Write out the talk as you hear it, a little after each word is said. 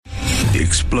The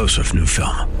explosive new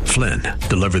film, Flynn,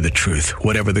 deliver the truth,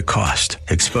 whatever the cost,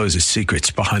 exposes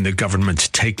secrets behind the government's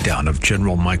takedown of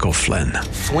General Michael Flynn.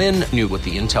 Flynn knew what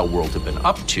the intel world had been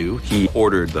up to. He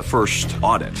ordered the first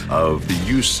audit of the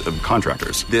use of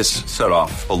contractors. This set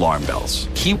off alarm bells.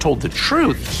 He told the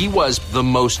truth. He was the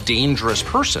most dangerous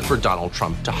person for Donald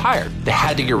Trump to hire. They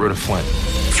had to get rid of Flynn.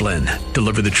 Flynn,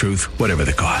 deliver the truth, whatever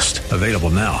the cost. Available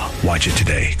now. Watch it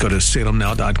today. Go to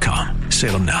salemnow.com.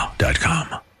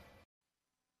 salemnow.com.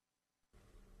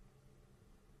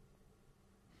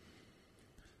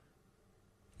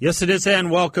 Yes, it is,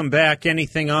 and welcome back.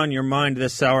 Anything on your mind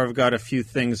this hour? I've got a few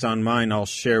things on mine I'll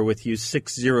share with you.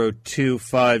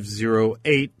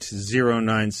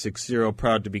 602-508-0960.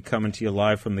 Proud to be coming to you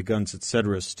live from the Guns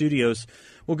Etc. studios.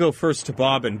 We'll go first to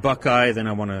Bob and Buckeye, then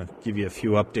I want to give you a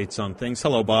few updates on things.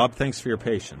 Hello, Bob. Thanks for your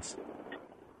patience.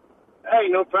 Hey,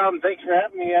 no problem. Thanks for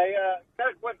having me. I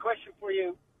got one question for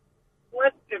you.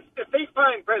 What if they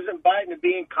find President Biden to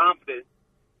be incompetent?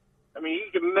 I mean,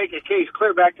 he can make a case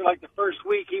clear back to like the first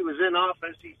week he was in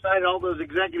office. He signed all those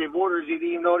executive orders he didn't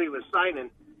even know what he was signing.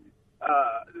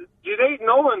 Do they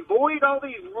null and void all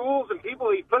these rules and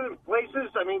people he put in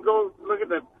places? I mean, go look at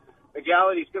the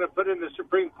legality he's going to put in the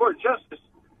Supreme Court justice.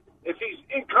 If he's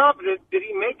incompetent, did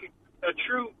he make a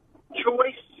true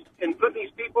choice in putting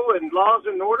these people in laws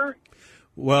and order?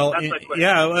 Well,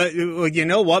 yeah. You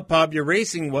know what, Bob? You're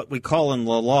raising what we call in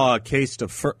the law a case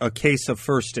of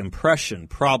first impression.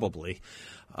 Probably,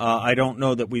 I don't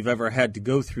know that we've ever had to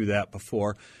go through that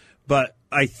before, but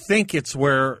I think it's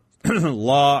where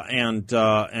law and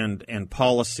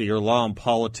policy, or law and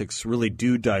politics, really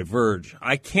do diverge.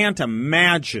 I can't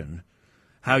imagine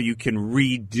how you can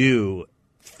redo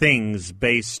things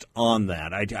based on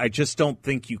that. I just don't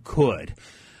think you could.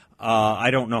 I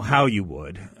don't know how you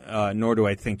would, nor do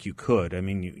I think you could. I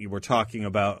mean, you were talking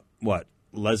about, what,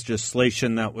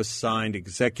 legislation that was signed,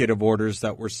 executive orders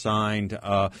that were signed,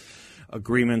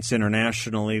 agreements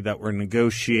internationally that were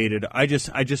negotiated. I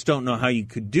just don't know how you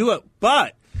could do it.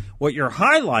 But what you're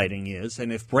highlighting is,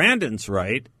 and if Brandon's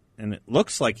right, and it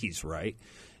looks like he's right,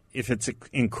 if it's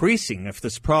increasing, if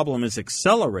this problem is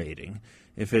accelerating,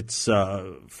 if it's,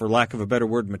 for lack of a better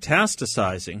word,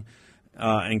 metastasizing,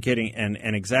 and getting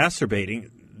and exacerbating,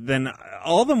 then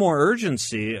all the more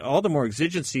urgency, all the more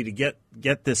exigency to get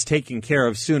this taken care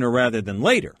of sooner rather than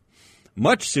later,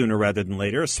 much sooner rather than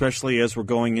later, especially as we're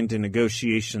going into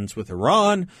negotiations with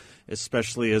Iran,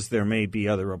 especially as there may be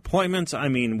other appointments. I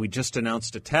mean, we just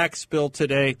announced a tax bill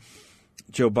today.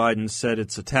 Joe Biden said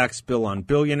it's a tax bill on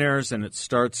billionaires, and it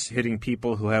starts hitting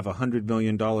people who have $100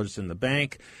 million in the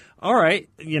bank. All right,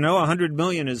 $100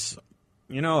 million is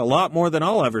a lot more than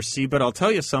I'll ever see, but I'll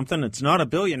tell you something, it's not a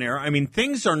billionaire. I mean,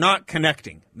 things are not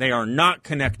connecting. They are not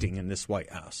connecting in this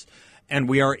White House. And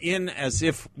we are in as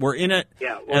if we're in it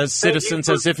as citizens,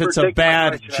 as if it's a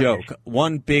bad joke,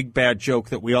 one big bad joke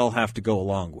that we all have to go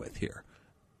along with here.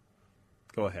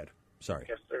 Go ahead. Sorry.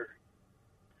 Yes, sir.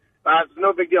 It's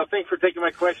no big deal. Thanks for taking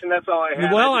my question. That's all I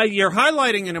have. Well, you're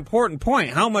highlighting an important point.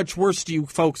 How much worse do you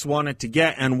folks want it to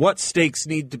get, and what stakes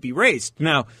need to be raised?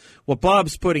 Now, what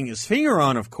Bob's putting his finger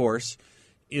on, of course,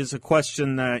 is a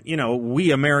question that,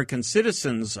 we American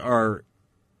citizens are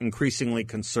increasingly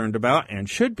concerned about and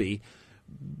should be,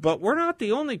 but we're not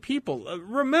the only people.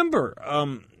 Remember,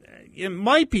 it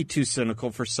might be too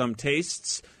cynical for some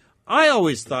tastes. I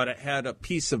always thought it had a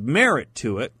piece of merit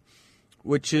to it,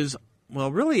 which is,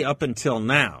 well, really up until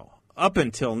now,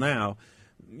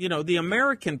 the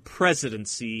American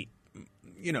presidency,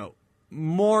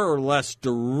 more or less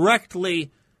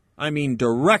directly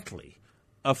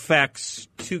affects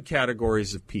two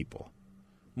categories of people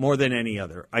more than any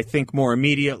other. I think more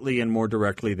immediately and more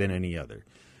directly than any other.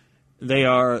 They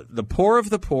are the poor of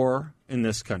the poor in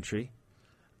this country,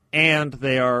 and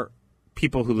they are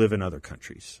people who live in other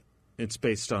countries. It's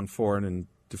based on foreign and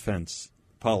defense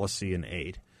policy and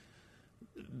aid.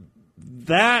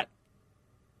 That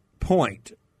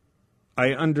point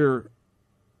I underscore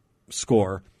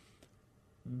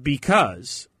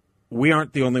because we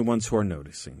aren't the only ones who are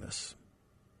noticing this.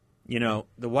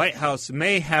 The White House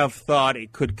may have thought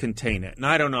it could contain it, and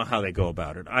I don't know how they go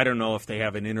about it. I don't know if they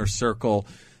have an inner circle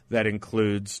that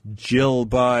includes Jill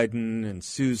Biden and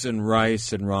Susan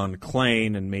Rice and Ron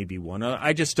Klain and maybe one other.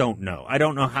 I just don't know. I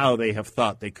don't know how they have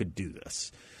thought they could do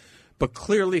this. But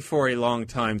clearly for a long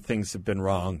time things have been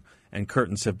wrong and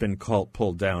curtains have been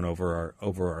pulled down over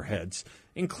our heads,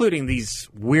 including these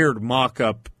weird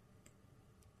mock-ups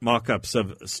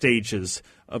of stages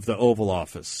of the Oval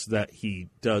Office that he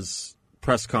does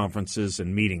press conferences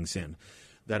and meetings in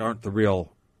that aren't the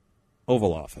real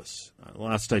Oval Office.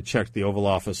 Last I checked, the Oval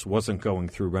Office wasn't going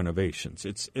through renovations.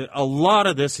 A lot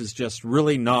of this is just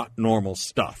really not normal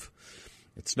stuff.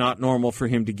 It's not normal for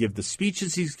him to give the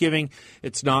speeches he's giving.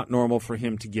 It's not normal for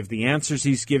him to give the answers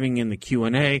he's giving in the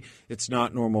Q&A. It's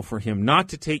not normal for him not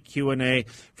to take Q&A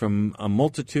from a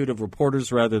multitude of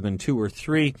reporters rather than 2 or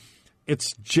 3.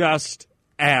 It's just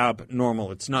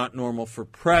abnormal. It's not normal for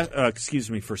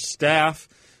for staff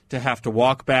to have to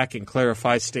walk back and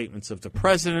clarify statements of the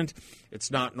president.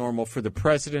 It's not normal for the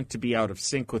president to be out of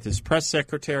sync with his press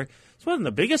secretary. It's one of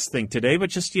the biggest thing today, but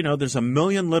just, there's a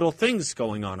million little things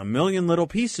going on, a million little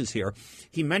pieces here.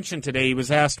 He mentioned today, he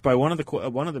was asked by one of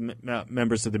the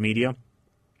members of the media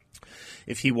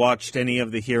if he watched any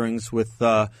of the hearings with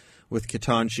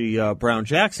Ketanji Brown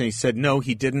Jackson. He said, no,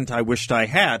 he didn't. I wished I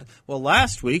had. Well,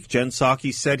 last week, Jen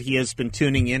Psaki said he has been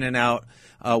tuning in and out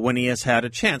when he has had a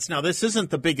chance. Now, this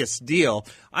isn't the biggest deal.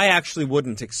 I actually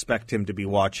wouldn't expect him to be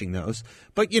watching those.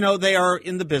 But, they are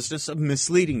in the business of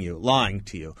misleading you, lying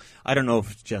to you. I don't know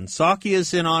if Jen Psaki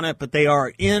is in on it, but they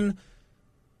are in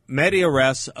media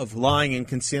res of lying and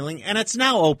concealing, and it's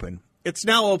now open. It's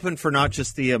now open for not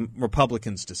just the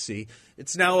Republicans to see.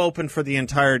 It's now open for the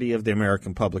entirety of the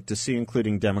American public to see,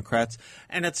 including Democrats.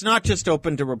 And it's not just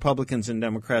open to Republicans and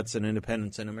Democrats and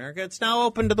independents in America. It's now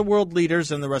open to the world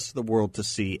leaders and the rest of the world to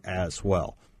see as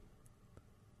well.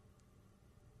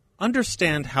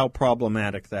 Understand how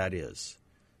problematic that is.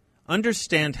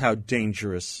 Understand how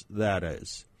dangerous that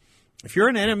is. If you're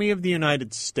an enemy of the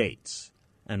United States,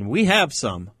 and we have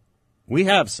some,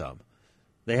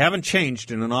 they haven't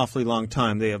changed in an awfully long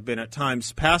time. They have been at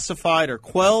times pacified or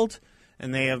quelled,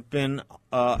 and they have been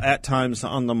at times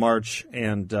on the march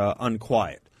and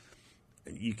unquiet.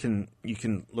 You can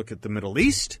look at the Middle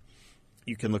East.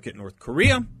 You can look at North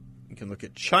Korea. You can look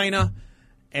at China.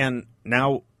 And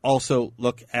now also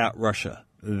look at Russia.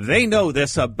 They know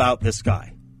this about this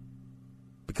guy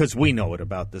because we know it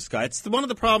about this guy. It's one of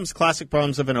the problems, classic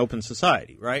problems of an open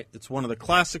society, right? It's one of the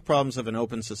classic problems of an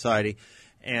open society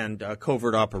and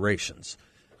covert operations.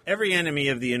 Every enemy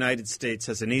of the United States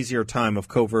has an easier time of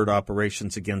covert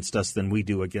operations against us than we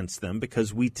do against them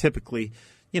because we typically,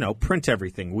 print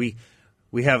everything. We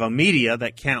have a media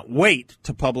that can't wait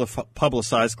to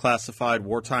publicize classified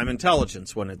wartime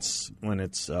intelligence when it's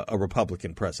a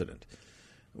Republican president.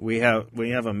 We have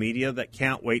a media that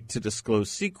can't wait to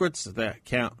disclose secrets, that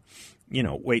can't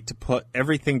wait to put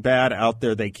everything bad out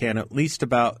there they can, at least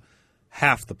about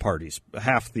half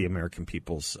the American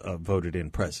people's voted in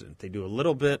president. They do a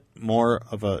little bit more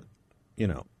of a,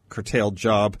 curtailed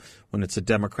job when it's a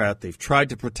Democrat. They've tried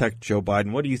to protect Joe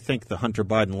Biden. What do you think the Hunter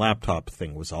Biden laptop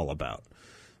thing was all about?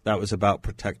 That was about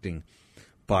protecting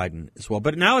Biden as well.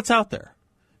 But now it's out there.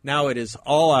 Now it is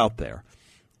all out there.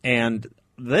 And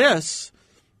this,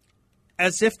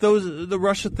 as if the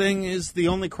Russia thing is the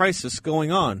only crisis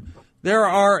going on. There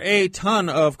are a ton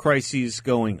of crises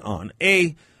going on.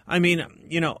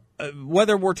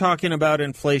 Whether we're talking about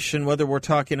inflation, whether we're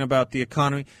talking about the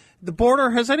economy, the border,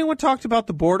 has anyone talked about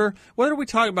the border? Whether we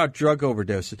talk about drug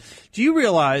overdoses, do you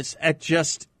realize at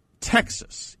just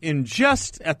Texas,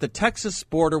 at the Texas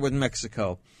border with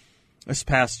Mexico this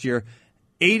past year,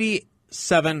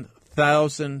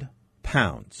 87,000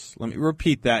 pounds. Let me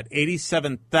repeat that.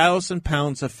 87,000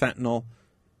 pounds of fentanyl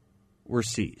were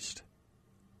seized.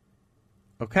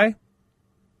 Okay?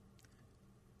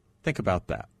 Think about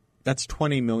that. That's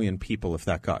 20 million people, if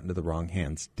that got into the wrong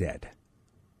hands, dead.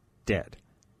 Dead.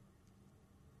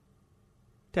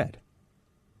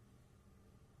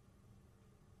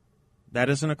 That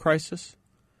isn't a crisis?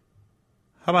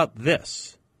 How about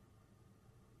this?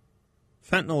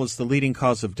 Fentanyl is the leading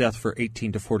cause of death for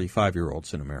 18 to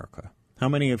 45-year-olds in America. How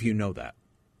many of you know that?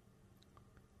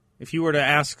 If you were to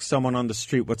ask someone on the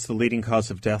street what's the leading cause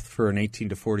of death for an 18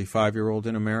 to 45-year-old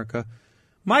in America,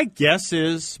 my guess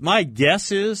is,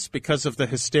 because of the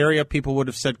hysteria, people would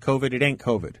have said COVID. It ain't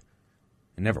COVID. It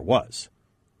never was.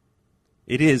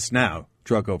 It is now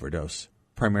drug overdose,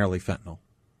 primarily fentanyl.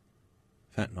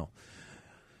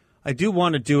 I do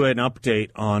want to do an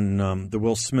update on the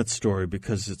Will Smith story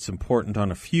because it's important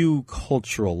on a few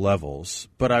cultural levels,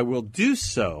 but I will do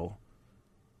so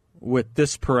with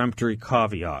this peremptory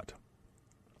caveat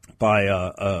by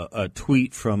a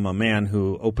tweet from a man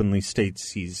who openly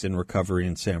states he's in recovery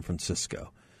in San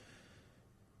Francisco.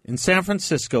 In San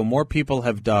Francisco, more people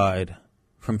have died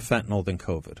from fentanyl than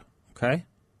COVID, okay?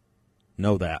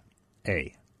 Know that.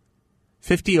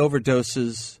 50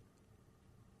 overdoses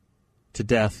to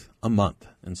death a month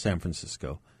in San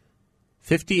Francisco.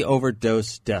 50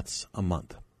 overdose deaths a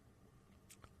month.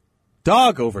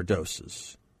 Dog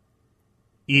overdoses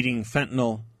eating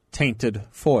fentanyl-tainted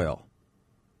foil.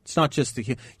 It's not just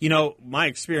my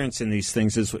experience in these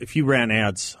things is if you ran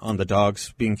ads on the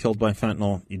dogs being killed by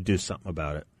fentanyl, you'd do something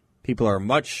about it. People are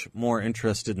much more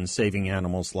interested in saving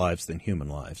animals' lives than human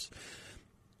lives.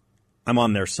 I'm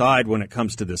on their side when it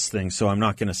comes to this thing, so I'm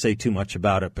not going to say too much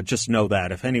about it, but just know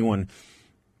that if anyone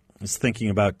is thinking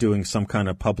about doing some kind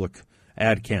of public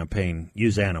ad campaign,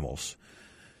 use animals.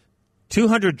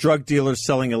 200 drug dealers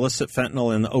selling illicit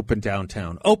fentanyl in the open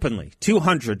downtown. Openly.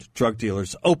 200 drug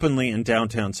dealers openly in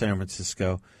downtown San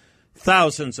Francisco.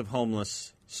 Thousands of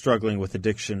homeless struggling with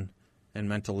addiction and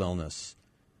mental illness.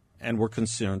 And we're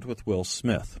concerned with Will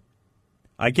Smith.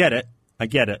 I get it.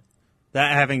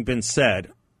 That having been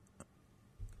said,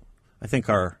 I think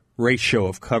our ratio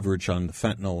of coverage on the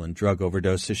fentanyl and drug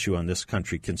overdose issue on this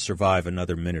country can survive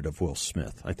another minute of Will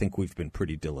Smith. I think we've been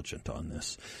pretty diligent on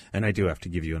this, and I do have to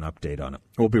give you an update on it.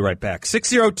 We'll be right back.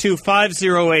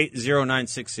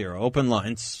 602-508-0960. Open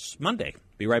lines Monday.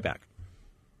 Be right back.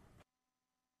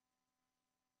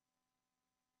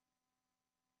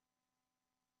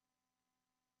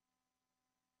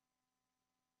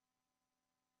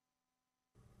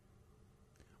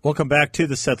 Welcome back to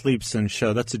the Seth Leibsohn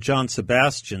Show. That's a John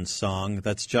Sebastian song.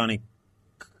 That's Johnny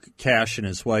Cash and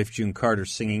his wife June Carter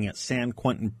singing at San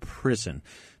Quentin Prison.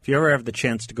 If you ever have the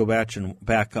chance to go back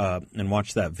and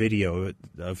watch that video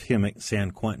of him at San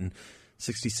Quentin,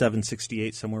 67,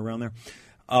 68, somewhere around there,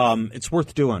 it's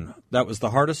worth doing. That was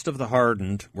the hardest of the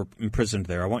hardened were imprisoned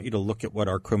there. I want you to look at what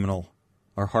our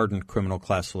hardened criminal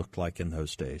class looked like in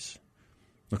those days.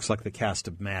 Looks like the cast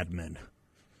of Mad Men.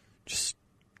 Just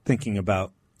thinking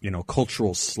about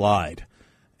cultural slide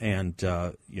and,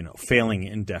 failing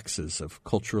indexes of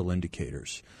cultural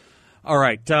indicators. All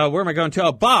right, where am I going to?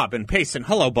 Oh, Bob in Payson.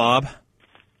 Hello, Bob.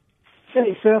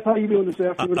 Hey, Seth. How you doing this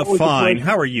afternoon? Fine.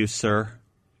 How are you, sir?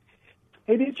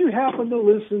 Hey, did you happen to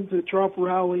listen to Trump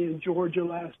rally in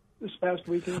Georgia this past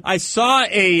weekend? I saw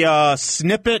a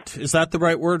snippet. Is that the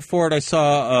right word for it? I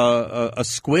saw a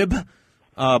squib,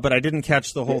 but I didn't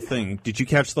catch the whole thing. Did you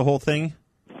catch the whole thing?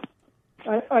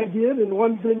 I did, and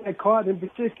one thing I caught in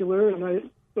particular, and I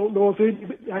don't know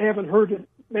I haven't heard it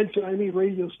mentioned on any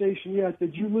radio station yet.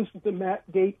 Did you listen to Matt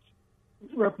Gaetz,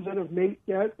 Representative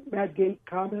Matt Gaetz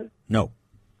comment? No.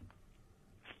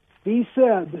 He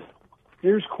said,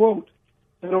 here's quote,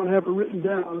 I don't have it written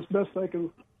down, as best I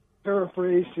can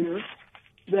paraphrase here,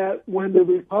 that when the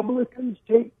Republicans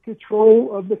take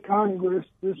control of the Congress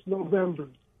this November,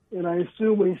 and I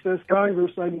assume when he says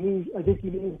Congress, I think he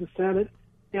means the Senate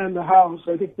and the House.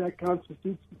 I think that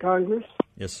constitutes the Congress.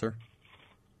 Yes, sir.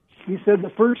 He said the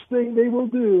first thing they will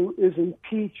do is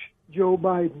impeach Joe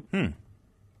Biden.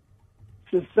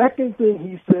 The second thing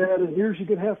he said, and here's you're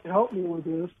going to have to help me with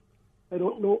this, I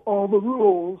don't know all the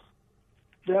rules,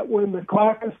 that when the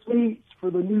caucus meets for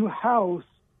the new House,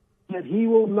 that he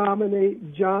will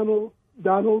nominate Donald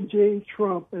J.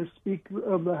 Trump as Speaker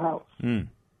of the House.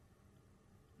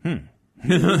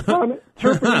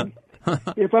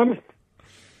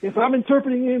 If I'm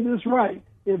interpreting this right,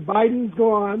 if Biden's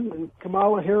gone and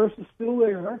Kamala Harris is still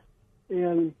there,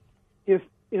 and I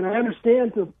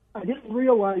understand I didn't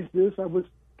realize this. I was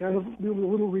kind of doing a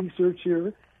little research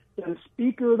here. That a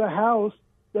Speaker of the House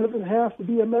doesn't have to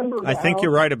be a member of the House. I think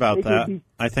you're right about that.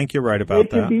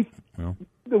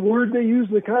 The word they use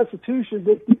in the Constitution,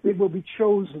 they will be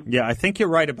chosen. Yeah, I think you're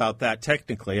right about that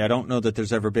technically. I don't know that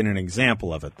there's ever been an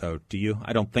example of it, though. Do you?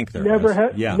 I don't think there never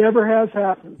has. Never has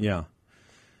happened. Yeah.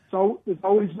 So it's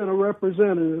always been a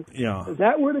representative. Yeah. If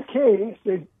that were the case,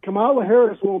 then Kamala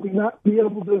Harris will not be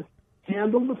able to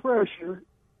handle the pressure.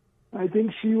 I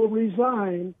think she will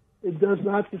resign. It does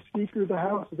not the Speaker of the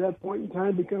House at that point in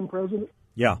time become president.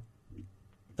 Yeah.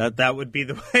 That would be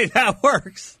the way that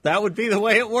works. That would be the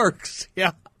way it works.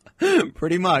 Yeah.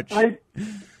 Pretty much. I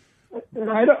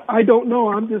don't know.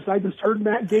 I just heard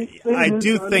Matt Gaetz say I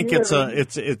do think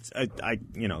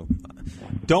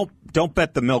don't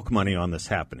bet the milk money on this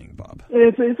happening, Bob.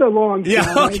 It's a long shot.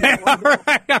 Yeah, okay. All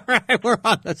right. We're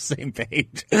on the same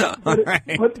page. But I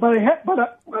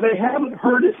haven't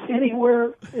heard it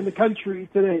anywhere in the country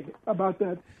today about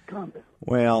that comment.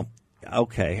 Well,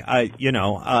 okay.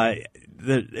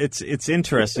 It's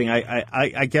interesting.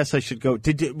 I guess I should go.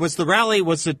 Was the rally?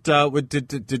 Was it?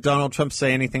 Did Donald Trump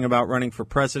say anything about running for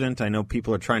president? I know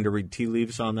people are trying to read tea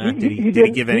leaves on that. Did he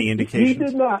give any indications? He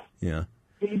did not. Yeah.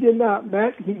 He did not.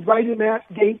 He invited Matt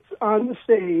Gaetz on the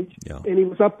stage, and he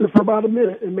was up there for about a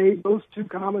minute and made those two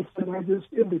comments that I just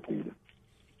indicated.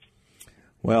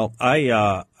 Well,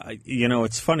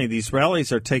 it's funny. These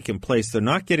rallies are taking place. They're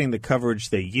not getting the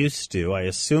coverage they used to. I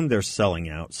assume they're selling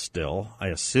out still. I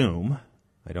assume.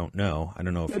 I don't know. I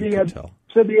don't know if you can tell.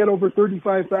 said they had over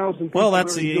 35,000. Well,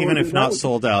 that's even if not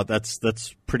sold out. That's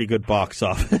pretty good box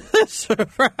office.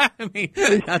 I mean,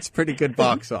 that's pretty good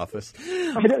box office.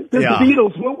 The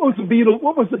Beatles. What was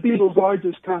the Beatles'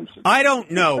 largest concert? I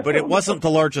don't know, but it wasn't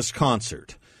the largest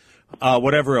concert.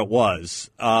 Whatever it was,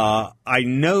 I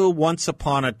know once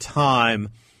upon a time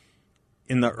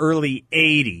in the early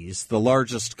 80s, the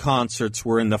largest concerts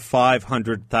were in the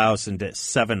 500,000 to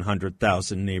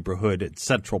 700,000 neighborhood at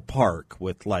Central Park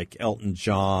with like Elton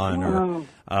John or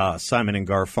Simon and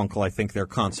Garfunkel. I think their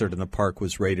concert in the park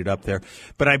was rated up there.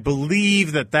 But I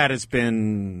believe that has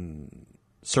been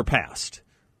surpassed.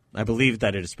 But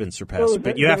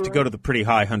you have to go to the pretty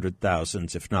high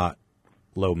 100,000s, if not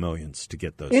low millions, to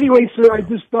get those. Anyway, sir, I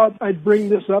just thought I'd bring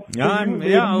this up. Take a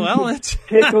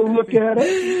look at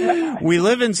it. We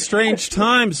live in strange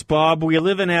times, Bob. We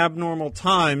live in abnormal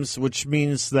times, which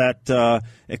means that,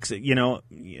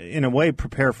 in a way,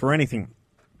 prepare for anything.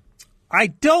 I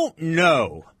don't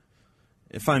know,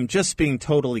 if I'm just being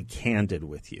totally candid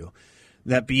with you,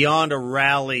 that beyond a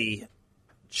rally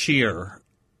cheer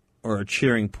or a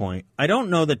cheering point, I don't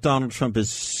know that Donald Trump is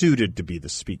suited to be the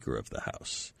Speaker of the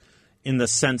House. In the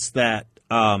sense that,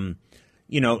 the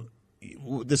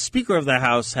Speaker of the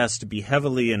House has to be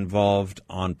heavily involved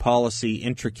on policy,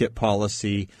 intricate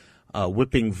policy,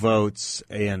 whipping votes,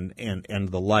 and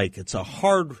the like. It's a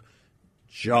hard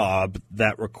job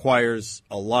that requires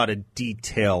a lot of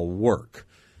detail work.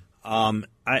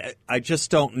 I just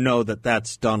don't know that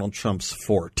that's Donald Trump's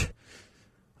forte.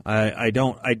 I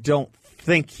don't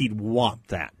think he'd want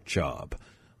that job.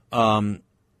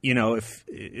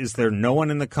 Is there no one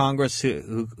in the Congress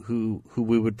who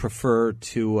we would prefer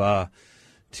to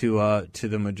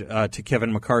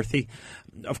Kevin McCarthy?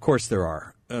 Of course there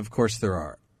are.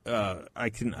 I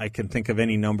can think of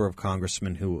any number of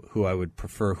congressmen who I would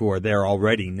prefer, who are there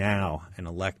already now and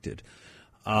elected.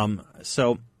 I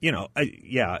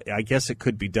guess it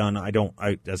could be done.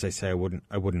 As I say, I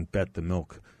wouldn't bet the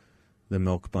milk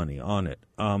money on it.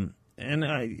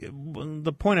 And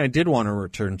the point I did want to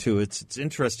return to, it's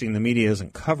interesting the media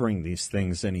isn't covering these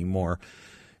things anymore.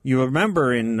 You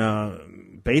remember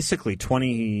in basically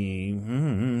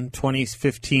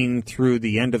 2015 through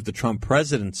the end of the Trump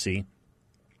presidency,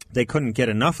 they couldn't get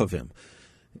enough of him.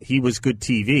 He was good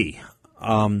TV.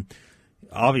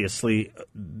 Obviously,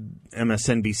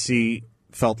 MSNBC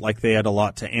felt like they had a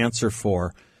lot to answer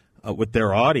for with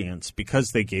their audience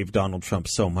because they gave Donald Trump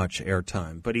so much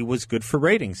airtime. But he was good for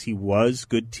ratings. He was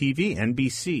good TV.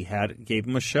 NBC gave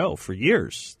him a show for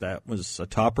years. That was a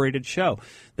top-rated show.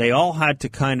 They all had to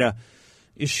kind of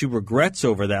issue regrets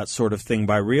over that sort of thing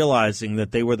by realizing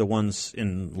that they were the ones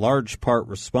in large part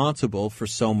responsible for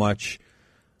so much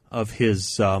of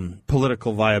his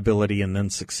political viability and then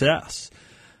success.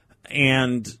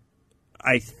 And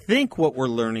I think what we're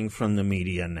learning from the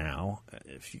media now,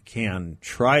 if you can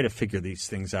try to figure these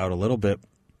things out a little bit,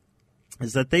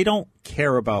 is that they don't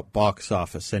care about box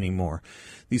office anymore.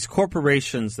 These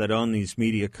corporations that own these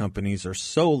media companies are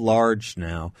so large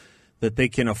now that they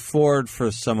can afford for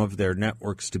some of their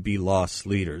networks to be loss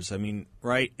leaders. I mean,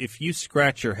 right, if you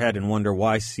scratch your head and wonder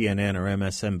why CNN or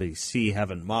MSNBC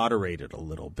haven't moderated a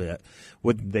little bit,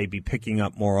 wouldn't they be picking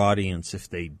up more audience if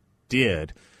they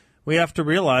did? We have to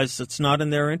realize it's not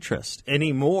in their interest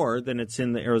any more than it's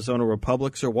in the Arizona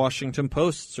Republic's or Washington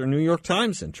Post's or New York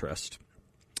Times' interest.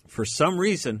 For some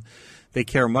reason, they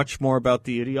care much more about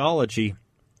the ideology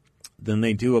than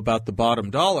they do about the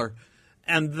bottom dollar.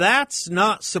 And that's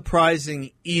not surprising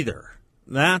either.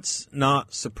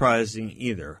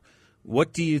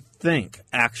 What do you think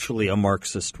actually a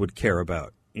Marxist would care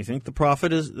about? You think the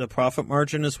profit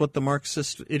margin is what the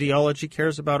Marxist ideology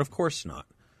cares about? Of course not.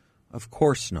 Of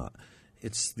course not.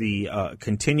 It's the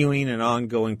continuing and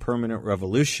ongoing permanent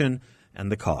revolution and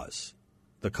the cause.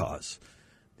 The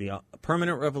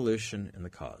permanent revolution and the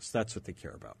cause. That's what they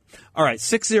care about. All right,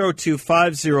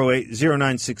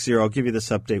 602-508-0960. I'll give you this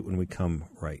update when we come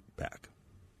right back.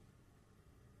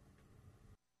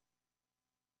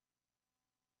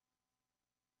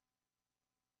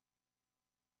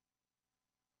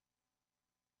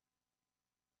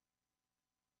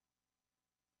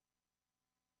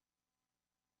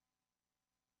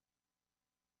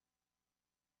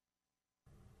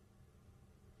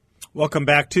 Welcome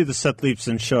back to the Seth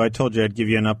Leibsohn Show. I told you I'd give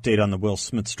you an update on the Will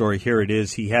Smith story. Here it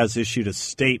is. He has issued a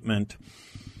statement.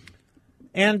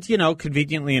 And,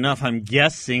 conveniently enough, I'm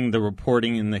guessing the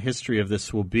reporting in the history of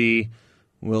this will be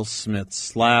Will Smith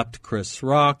slapped Chris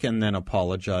Rock and then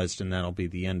apologized, and that'll be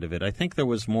the end of it. I think there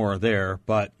was more there,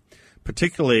 but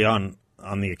particularly on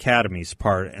the Academy's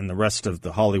part and the rest of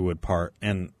the Hollywood part,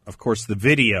 and, of course, the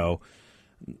video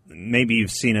maybe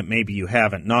you've seen it, maybe you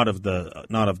haven't, not of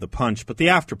the punch, but the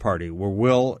after party where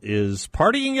Will is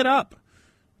partying it up,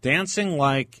 dancing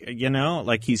like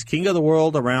he's king of the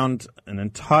world around an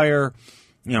entire,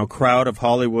 crowd of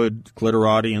Hollywood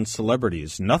glitterati and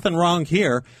celebrities. Nothing wrong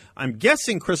here. I'm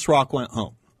guessing Chris Rock went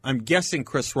home. I'm guessing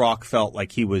Chris Rock felt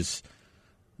like he was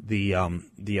the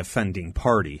offending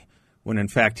party when in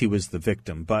fact he was the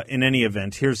victim. But in any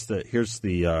event, here's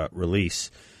the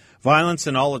release. Violence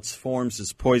in all its forms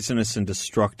is poisonous and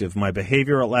destructive. My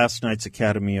behavior at last night's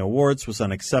Academy Awards was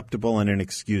unacceptable and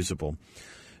inexcusable.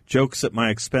 Jokes at my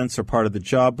expense are part of the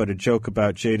job, but a joke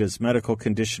about Jada's medical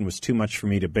condition was too much for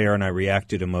me to bear, and I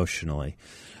reacted emotionally.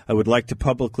 I would like to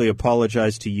publicly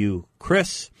apologize to you,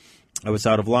 Chris. I was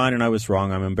out of line and I was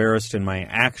wrong. I'm embarrassed, and my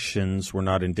actions were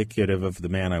not indicative of the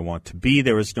man I want to be.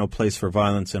 There is no place for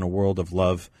violence in a world of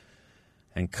love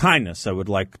and kindness. I would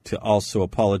like to also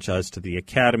apologize to the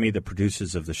Academy, the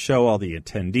producers of the show, all the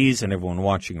attendees, and everyone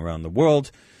watching around the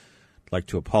world. I'd like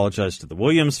to apologize to the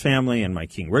Williams family and my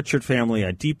King Richard family.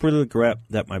 I deeply regret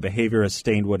that my behavior has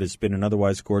stained what has been an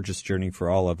otherwise gorgeous journey for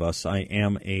all of us. I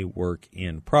am a work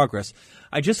in progress.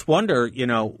 I just wonder,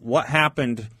 what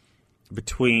happened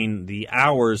between the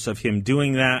hours of him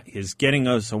doing that, his getting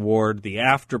his award, the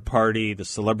after party, the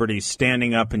celebrities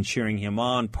standing up and cheering him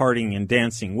on, partying and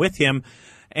dancing with him,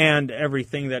 and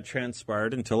everything that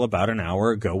transpired until about an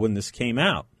hour ago when this came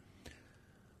out.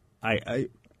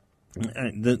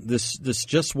 This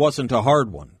just wasn't a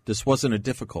hard one. This wasn't a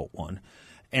difficult one.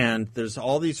 And there's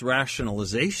all these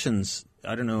rationalizations.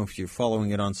 I don't know if you're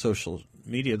following it on social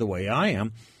media the way I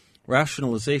am.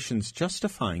 Rationalizations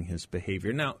justifying his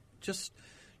behavior. Now, just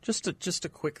a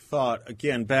quick thought,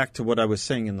 again, back to what I was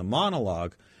saying in the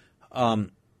monologue.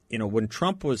 When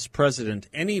Trump was president,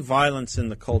 any violence in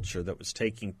the culture that was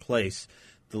taking place,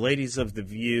 the ladies of The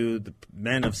View, the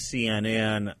men of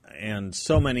CNN, and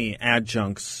so many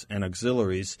adjuncts and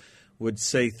auxiliaries would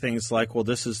say things like, well,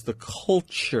 this is the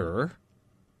culture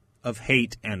of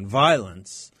hate and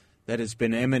violence that has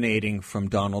been emanating from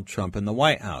Donald Trump in the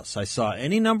White House. I saw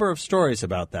any number of stories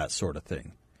about that sort of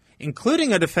thing,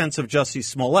 including a defense of Jussie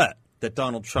Smollett, that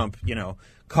Donald Trump,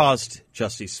 caused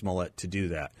Jussie Smollett to do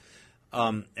that,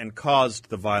 and caused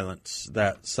the violence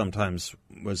that sometimes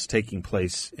was taking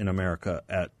place in America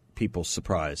at people's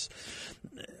surprise.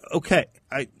 Okay,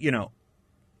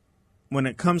 when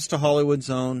it comes to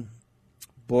Hollywood's own,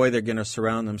 boy, they're going to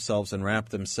surround themselves and wrap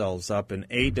themselves up in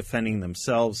A, defending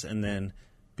themselves, and then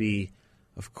B,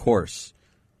 of course,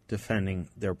 defending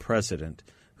their president,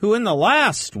 who in the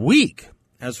last week,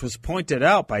 as was pointed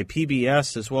out by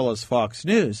PBS as well as Fox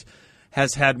News,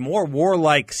 has had more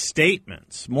warlike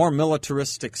statements, more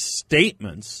militaristic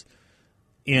statements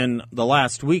in the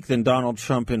last week than Donald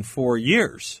Trump in 4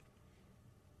 years.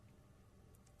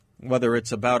 Whether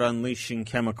it's about unleashing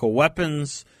chemical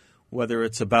weapons, whether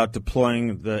it's about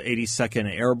deploying the 82nd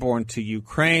Airborne to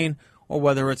Ukraine, or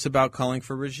whether it's about calling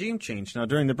for regime change. Now,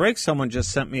 during the break, someone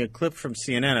just sent me a clip from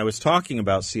CNN. I was talking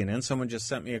about CNN. Someone just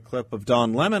sent me a clip of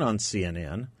Don Lemon on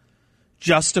CNN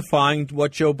justifying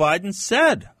what Joe Biden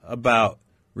said about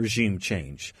regime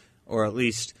change, or at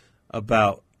least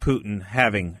about Putin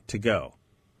having to go.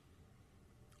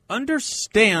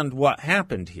 Understand what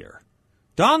happened here.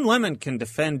 Don Lemon can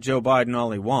defend Joe Biden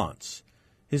all he wants.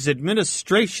 His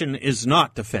administration is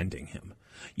not defending him.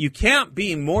 You can't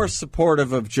be more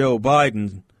supportive of Joe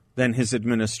Biden than his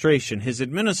administration. His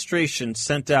administration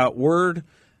sent out word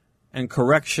and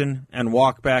correction and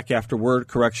walk back after word,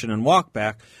 correction, and walk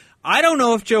back. I don't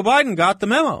know if Joe Biden got the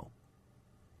memo.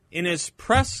 In his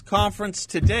press conference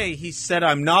today, he said,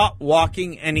 I'm not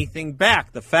walking anything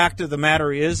back. The fact of the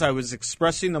matter is I was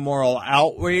expressing the moral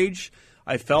outrage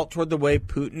I felt toward the way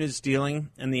Putin is dealing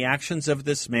and the actions of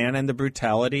this man and the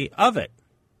brutality of it.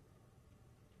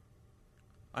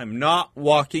 I'm not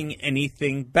walking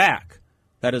anything back.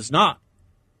 That is not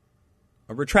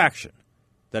a retraction.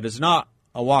 That is not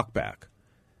a walk back.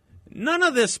 None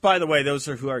of this, by the way, those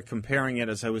who are comparing it,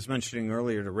 as I was mentioning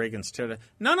earlier, to Reagan's tear down,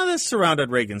 none of this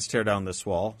surrounded Reagan's tear down this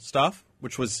wall stuff,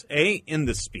 which was, in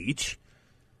the speech,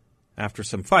 after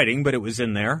some fighting, but it was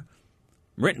in there,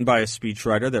 written by a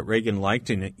speechwriter that Reagan liked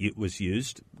and it was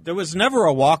used. There was never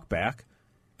a walk back.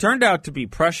 Turned out to be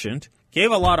prescient,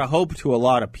 gave a lot of hope to a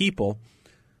lot of people.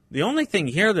 The only thing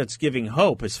here that's giving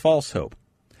hope is false hope,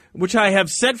 which I have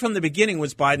said from the beginning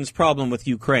was Biden's problem with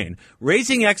Ukraine,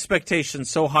 raising expectations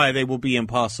so high they will be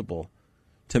impossible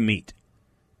to meet.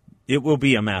 It will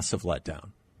be a massive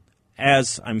letdown.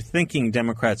 As I'm thinking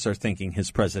Democrats are thinking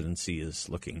his presidency is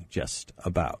looking just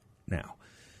about now.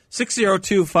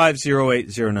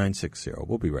 602-508-0960.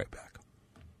 We'll be right back.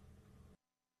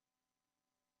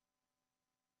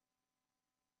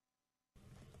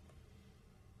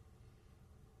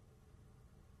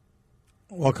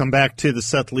 Welcome back to the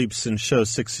Seth Leibsohn Show,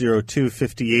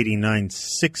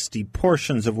 602-5080-960,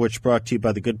 portions of which brought to you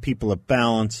by the good people of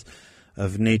Balance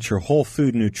of Nature Whole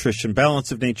Food Nutrition.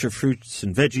 Balance of Nature fruits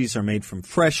and veggies are made from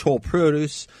fresh whole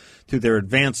produce through their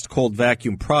advanced cold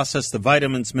vacuum process. The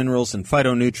vitamins, minerals, and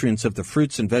phytonutrients of the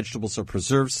fruits and vegetables are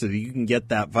preserved so that you can get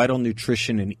that vital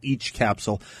nutrition in each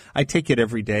capsule. I take it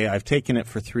every day. I've taken it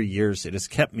for 3 years. It has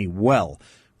kept me well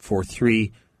for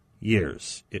 3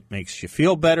 years. It makes you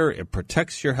feel better, it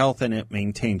protects your health, and it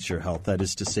maintains your health. That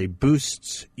is to say,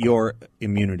 boosts your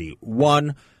immunity.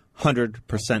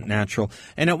 100% natural.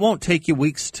 And it won't take you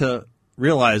weeks to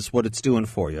realize what it's doing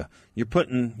for you. You're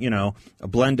putting, a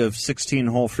blend of 16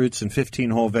 whole fruits and 15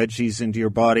 whole veggies into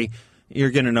your body. You're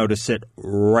going to notice it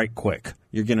right quick.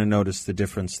 You're going to notice the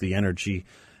difference, the energy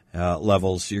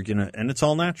levels. And it's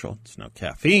all natural. It's no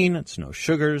caffeine. It's no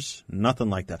sugars. Nothing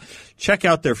like that. Check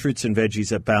out their fruits and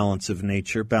veggies at Balance of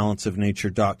Nature,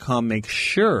 balanceofnature.com. Make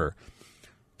sure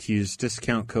to use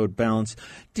discount code BALANCE.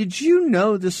 Did you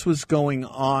know this was going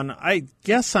on? I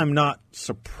guess I'm not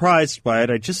surprised by it.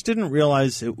 I just didn't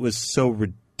realize it was so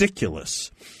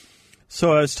ridiculous.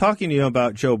 So I was talking to you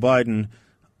about Joe Biden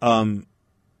and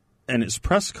his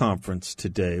press conference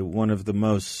today, one of the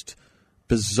most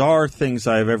bizarre things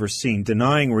I have ever seen,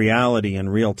 denying reality in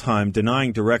real time,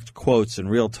 denying direct quotes in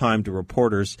real time to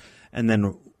reporters, and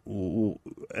then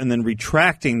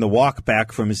retracting the walk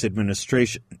back from his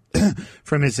administration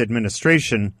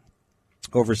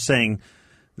over saying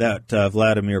that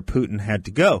Vladimir Putin had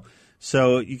to go.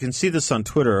 So you can see this on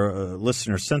Twitter. A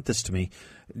listener sent this to me.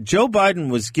 Joe Biden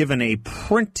was given a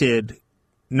printed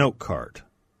note card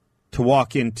to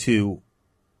walk into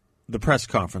the press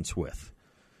conference with.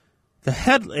 The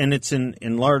head, and it's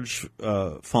in large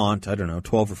font, I don't know,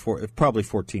 12 or 4, probably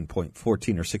 14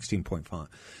 or 16 point font.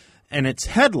 And it's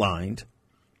headlined,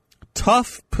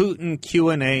 Tough Putin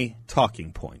Q&A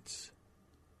Talking Points.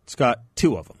 It's got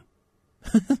 2 of them.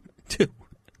 2.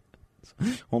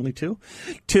 Only 2?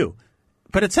 2.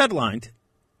 But it's headlined,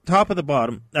 top of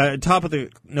the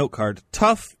note card,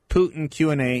 Tough Putin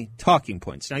Q&A Talking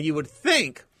Points. Now, you would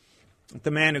think the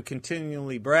man who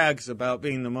continually brags about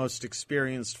being the most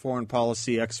experienced foreign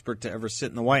policy expert to ever sit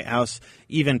in the White House,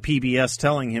 even PBS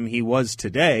telling him he was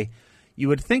today, you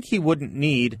would think he wouldn't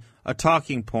need a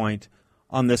talking point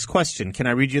on this question. Can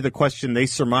I read you the question they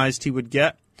surmised he would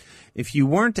get? If you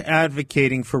weren't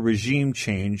advocating for regime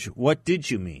change, what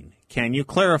did you mean? Can you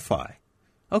clarify?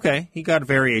 Okay, he got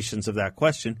variations of that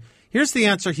question. Here's the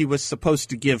answer he was supposed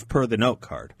to give per the note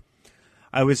card.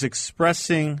 I was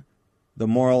expressing the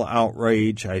moral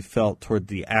outrage I felt toward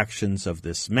the actions of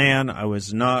this man. I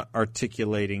was not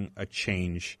articulating a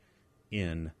change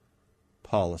in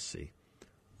policy.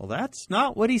 Well, that's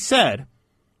not what he said.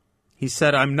 He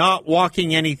said, I'm not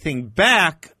walking anything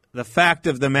back. The fact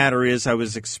of the matter is I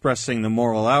was expressing the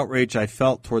moral outrage I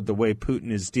felt toward the way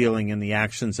Putin is dealing in the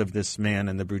actions of this man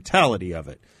and the brutality of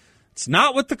it. It's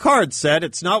not what the card said.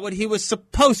 It's not what he was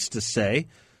supposed to say.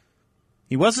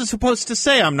 He wasn't supposed to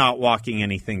say, I'm not walking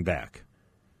anything back.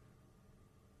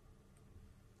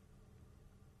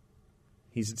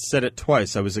 He said it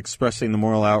twice. I was expressing the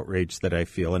moral outrage that I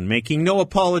feel and making no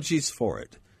apologies for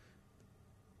it.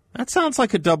 That sounds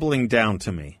like a doubling down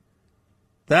to me.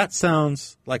 That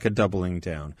sounds like a doubling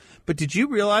down. But did you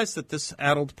realize that this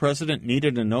addled president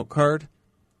needed a note card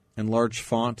in large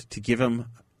font to give him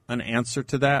an answer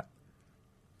to that?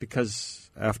 Because,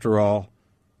 after all,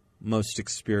 most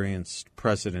experienced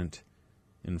president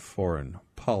in foreign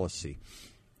policy.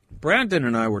 Brandon Weichert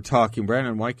and I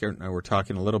were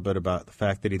talking a little bit about the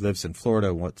fact that he lives in Florida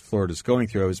and what Florida's going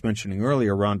through. I was mentioning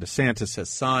earlier Ron DeSantis has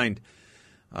signed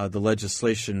the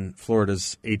legislation,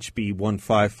 Florida's HB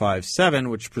 1557,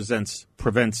 which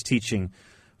prevents teaching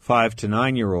 5 to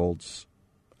 9-year-olds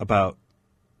about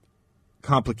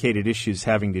complicated issues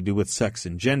having to do with sex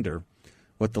and gender,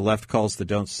 what the left calls the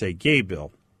Don't Say Gay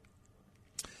bill.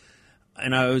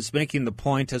 And I was making the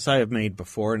point, as I have made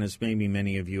before, and as maybe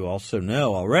many of you also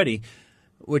know already,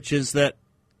 which is that,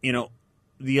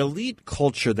 the elite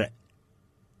culture that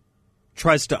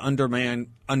tries to undermine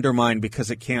because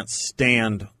it can't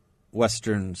stand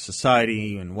Western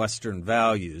society and Western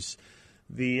values,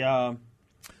 the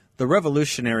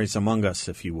revolutionaries among us,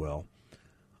 if you will,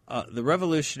 the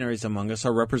revolutionaries among us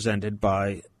are represented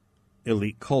by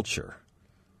elite culture.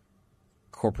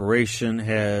 Corporation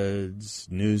heads,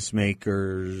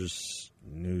 newsmakers,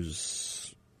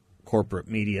 corporate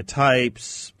media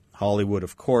types, Hollywood,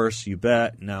 of course, you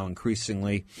bet, now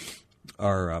increasingly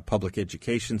our public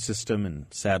education system, and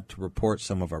sad to report,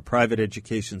 some of our private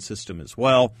education system as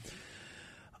well.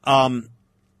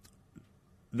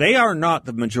 They are not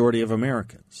the majority of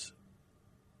Americans.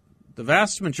 The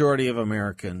vast majority of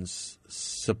Americans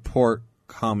support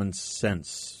common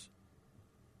sense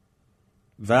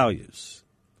values.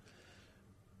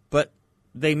 But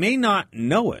they may not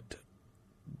know it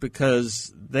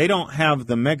because they don't have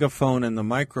the megaphone and the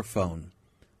microphone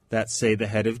that, say, the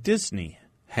head of Disney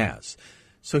has.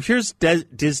 So here's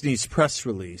Disney's press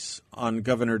release on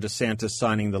Governor DeSantis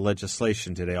signing the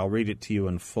legislation today. I'll read it to you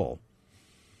in full.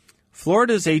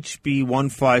 Florida's HB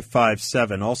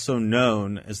 1557, also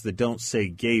known as the Don't Say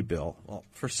Gay Bill. Well,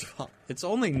 first of all, it's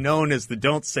only known as the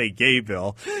Don't Say Gay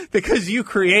Bill because you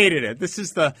created it. This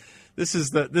is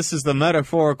the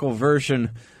metaphorical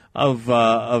version of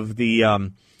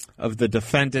the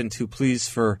defendant who pleads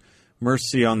for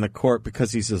mercy on the court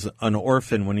because he's an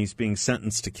orphan when he's being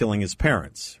sentenced to killing his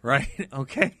parents, right?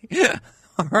 Okay.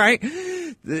 All right.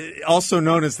 Also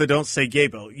known as the Don't Say Gay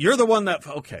Bill. You're the one that,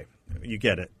 okay, you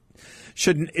get it.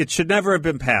 It should never have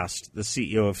been passed, the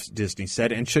CEO of Disney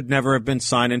said, and should never have been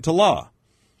signed into law.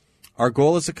 Our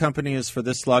goal as a company is for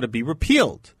this law to be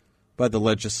repealed by the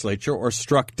legislature or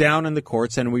struck down in the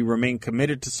courts, and we remain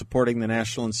committed to supporting the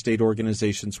national and state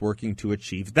organizations working to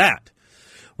achieve that.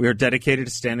 We are dedicated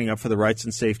to standing up for the rights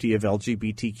and safety of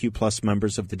LGBTQ plus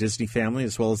members of the Disney family,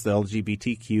 as well as the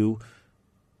LGBTQ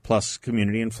plus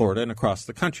community in Florida and across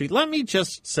the country. Let me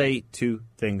just say two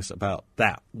things about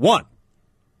that. One,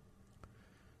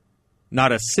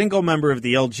 not a single member of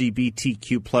the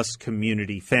LGBTQ plus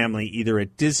community family, either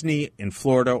at Disney, in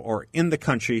Florida, or in the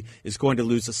country, is going to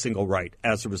lose a single right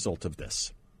as a result of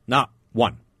this. Not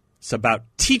one. It's about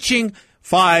teaching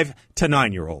 5 to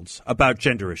 9-year-olds about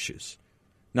gender issues.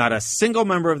 Not a single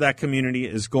member of that community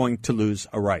is going to lose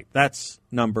a right. That's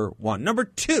number one. Number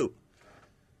two,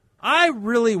 I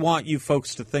really want you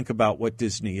folks to think about what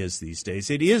Disney is these days.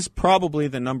 It is probably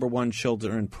the number one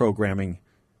children programming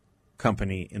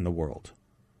company in the world.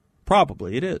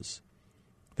 Probably it is.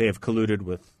 They have colluded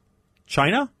with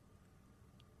China.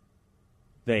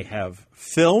 They have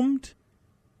filmed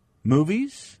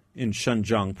movies in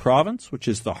Xinjiang province, which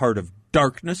is the heart of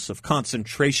darkness, of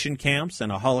concentration camps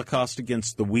and a Holocaust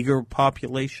against the Uyghur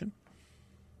population.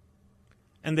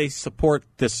 And they support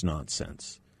this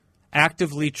nonsense,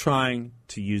 actively trying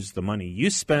to use the money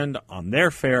you spend on their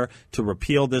fare to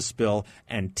repeal this bill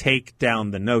and take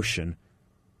down the notion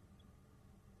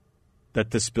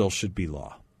that this bill should be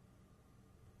law.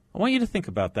 I want you to think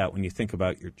about that when you think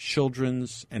about your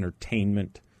children's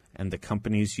entertainment and the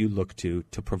companies you look to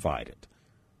provide it.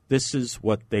 This is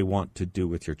what they want to do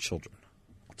with your children.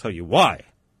 I'll tell you why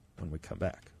when we come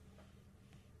back.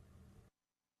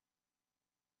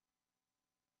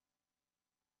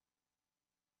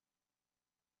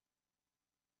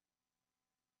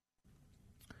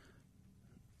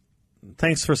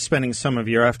 Thanks for spending some of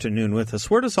your afternoon with us.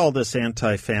 Where does all this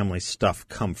anti-family stuff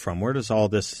come from? Where does all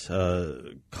this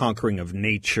conquering of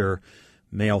nature,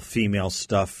 male-female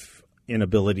stuff,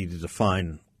 inability to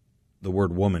define the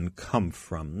word woman come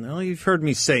from? Now, you've heard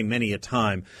me say many a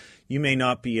time, you may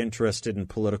not be interested in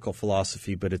political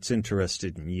philosophy, but it's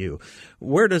interested in you.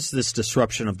 Where does this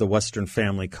disruption of the Western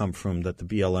family come from that the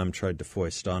BLM tried to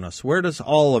foist on us? Where does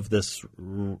all of this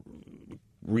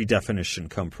redefinition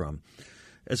come from?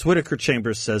 As Whittaker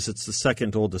Chambers says, it's the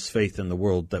second oldest faith in the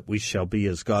world that we shall be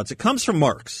as gods. It comes from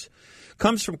Marx. It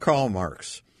comes from Karl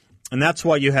Marx. And that's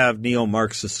why you have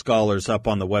neo-Marxist scholars up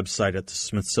on the website at the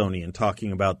Smithsonian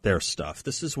talking about their stuff.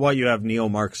 This is why you have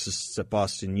neo-Marxists at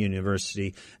Boston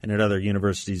University and at other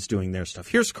universities doing their stuff.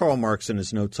 Here's Karl Marx in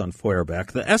his notes on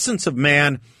Feuerbach. The essence of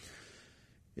man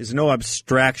is no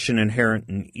abstraction inherent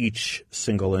in each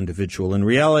single individual. In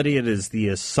reality, it is the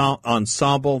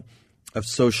ensemble of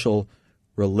social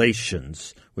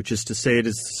relations, which is to say it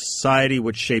is society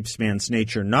which shapes man's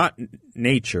nature,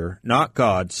 not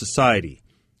God, society.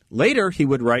 Later, he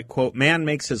would write, quote, man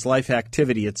makes his life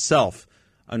activity itself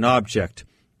an object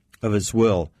of his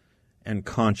will and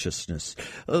consciousness.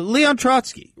 Leon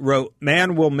Trotsky wrote,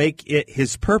 man will make it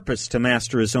his purpose to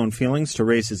master his own feelings, to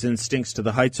raise his instincts to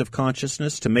the heights of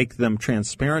consciousness, to make them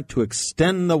transparent, to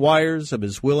extend the wires of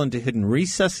his will into hidden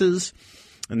recesses,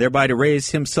 and thereby to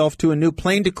raise himself to a new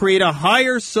plane, to create a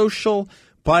higher social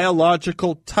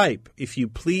biological type, if you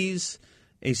please,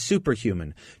 a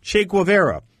superhuman. Che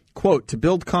Guevara, quote, to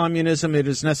build communism, it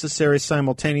is necessary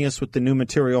simultaneous with the new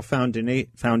material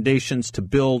foundations to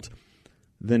build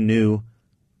the new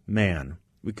man.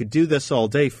 We could do this all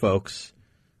day, folks.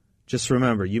 Just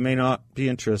remember, you may not be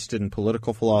interested in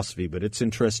political philosophy, but it's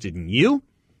interested in you,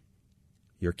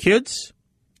 your kids,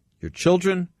 your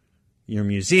children, your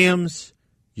museums,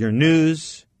 your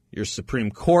news, your Supreme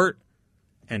Court,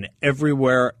 and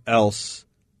everywhere else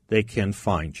they can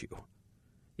find you.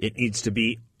 It needs to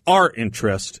be our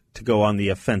interest to go on the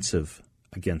offensive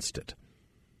against it.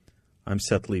 I'm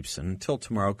Seth Leibsohn. Until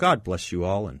tomorrow, God bless you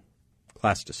all, and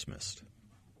class dismissed.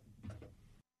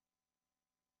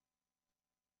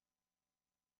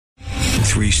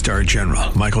 Three-star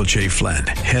General Michael J. Flynn,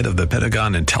 head of the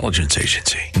Pentagon Intelligence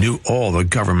Agency, knew all the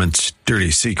government's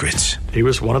dirty secrets. He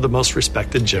was one of the most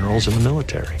respected generals in the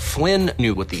military. Flynn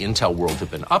knew what the intel world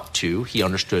had been up to. He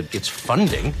understood its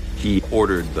funding. He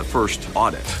ordered the first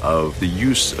audit of the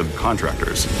use of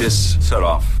contractors. This set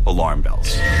off alarm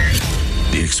bells.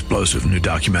 The explosive new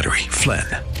documentary, Flynn,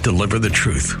 Deliver the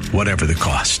Truth, Whatever the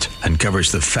Cost,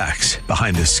 uncovers the facts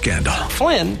behind this scandal.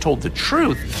 Flynn told the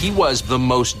truth. He was the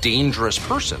most dangerous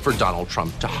person for Donald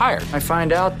Trump to hire. I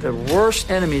find out the worst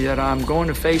enemy that I'm going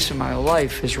to face in my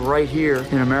life is right here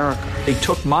in America. They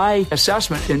took my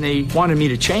assessment and they wanted me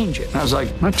to change it. And I was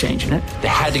like, I'm not changing it. They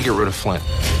had to get rid of Flynn.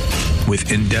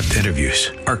 With in-depth interviews,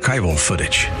 archival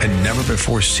footage, and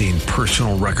never-before-seen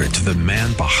personal records of the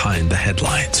man behind the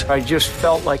headlines. I just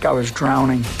felt like I was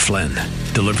drowning. Flynn,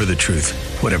 Deliver the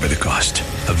Truth, Whatever the Cost.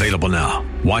 Available now.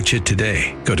 Watch it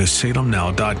today. Go to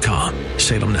salemnow.com.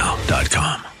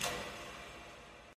 salemnow.com.